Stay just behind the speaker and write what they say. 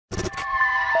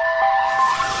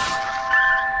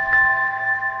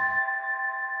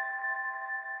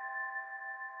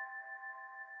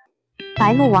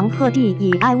白鹿王鹤棣以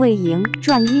爱为营，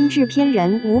传因制片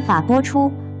人无法播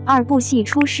出，2部戏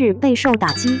出事备受打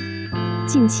击。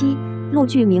近期，陆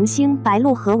剧明星白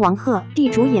鹿和王鹤棣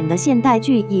主演的现代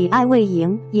剧《以爱为营》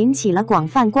引起了广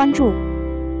泛关注。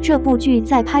这部剧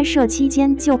在拍摄期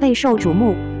间就备受瞩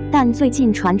目，但最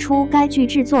近传出该剧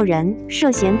制作人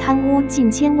涉嫌贪污近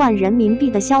1000万人民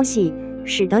币的消息，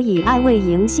使得《以爱为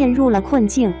营》陷入了困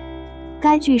境。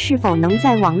该剧是否能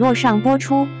在网络上播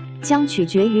出，将取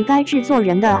决于该制作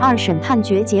人的2审判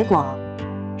决结果。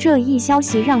这一消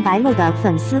息让白鹿的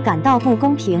粉丝感到不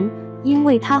公平，因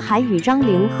为他还与张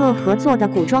凌赫合作的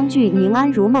古装剧《宁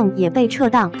安如梦》也被撤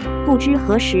档，不知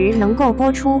何时能够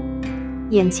播出。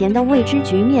眼前的未知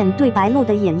局面对白鹿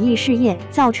的演艺事业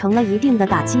造成了一定的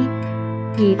打击。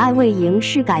《以爱为营》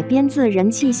是改编自人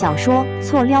气小说《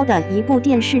错撩》的一部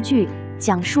电视剧，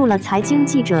讲述了财经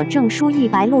记者郑书意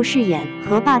白鹿饰演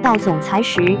和霸道总裁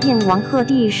时燕王鹤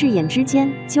棣饰演之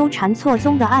间纠缠错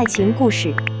综的爱情故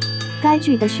事。该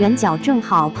剧的选角正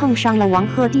好碰上了王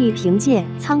鹤棣凭借《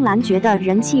苍兰诀》的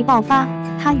人气爆发，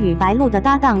他与白鹿的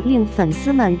搭档令粉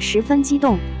丝们十分激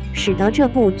动，使得这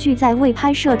部剧在未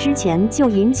拍摄之前就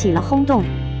引起了轰动。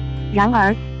然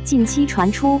而，近期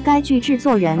传出该剧制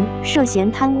作人涉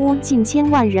嫌贪污近1000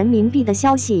万人民币的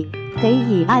消息，给《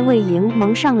以爱为营》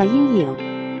蒙上了阴影。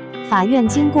法院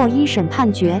经过1审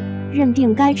判决，认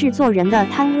定该制作人的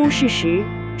贪污事实，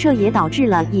这也导致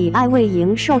了《以爱为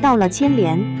营》受到了牵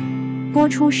连。播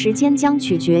出时间将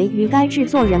取决于该制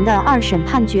作人的2审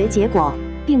判决结果，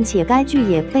并且该剧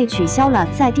也被取消了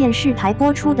在电视台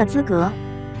播出的资格。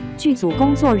剧组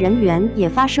工作人员也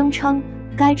发声称，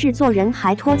该制作人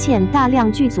还拖欠大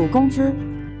量剧组工资。《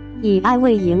以爱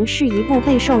为营》是一部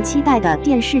备受期待的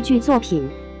电视剧作品，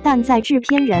但在制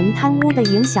片人贪污的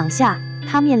影响下，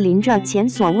他面临着前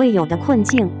所未有的困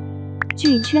境。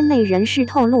据圈内人士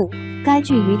透露，该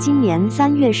剧于今年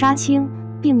3月杀青，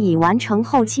并已完成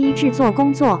后期制作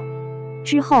工作。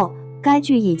之后，该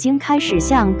剧已经开始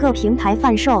向各平台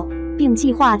贩售，并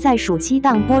计划在暑期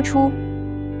档播出。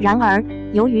然而，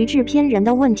由于制片人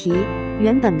的问题，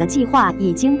原本的计划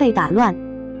已经被打乱。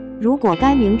如果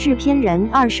该名制片人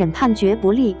2审判决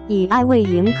不利，《以爱为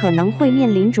营》可能会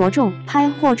面临着重拍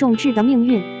或重制的命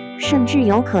运，甚至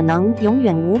有可能永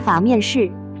远无法面世。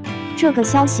这个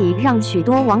消息让许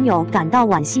多网友感到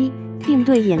惋惜，并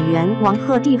对演员王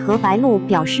鹤棣和白鹿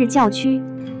表示叫屈。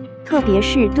特别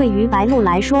是对于白鹿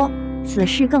来说，此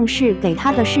事更是给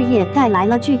他的事业带来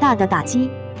了巨大的打击。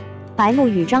白鹿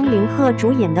与张凌赫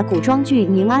主演的古装剧《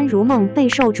宁安如梦》备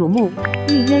受瞩目，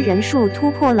预约人数突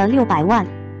破了600万。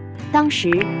当时，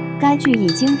该剧已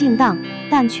经定档，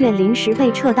但却临时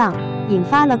被撤档，引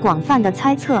发了广泛的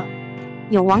猜测。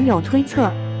有网友推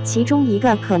测，其中一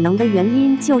个可能的原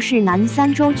因就是男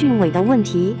3周俊伟的问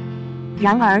题。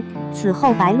然而，此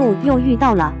后白鹿又遇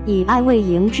到了《以爱为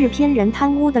营》制片人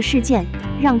贪污的事件，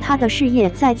让他的事业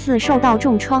再次受到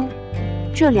重创。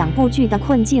这2部剧的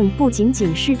困境不仅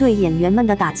仅是对演员们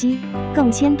的打击，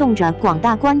更牵动着广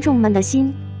大观众们的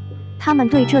心。他们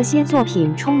对这些作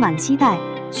品充满期待，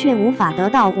却无法得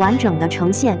到完整的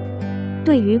呈现。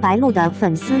对于白鹿的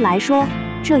粉丝来说，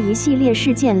这一系列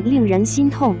事件令人心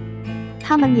痛，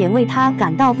他们也为他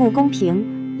感到不公平，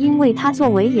因为他作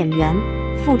为演员，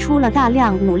付出了大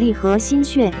量努力和心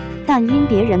血，但因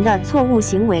别人的错误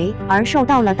行为而受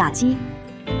到了打击。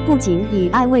不仅《以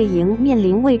爱为营》面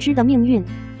临未知的命运，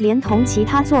连同其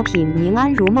他作品《宁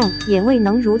安如梦》也未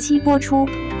能如期播出。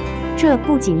这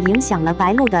不仅影响了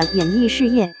白鹿的演艺事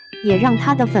业，也让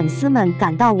他的粉丝们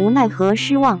感到无奈和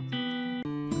失望。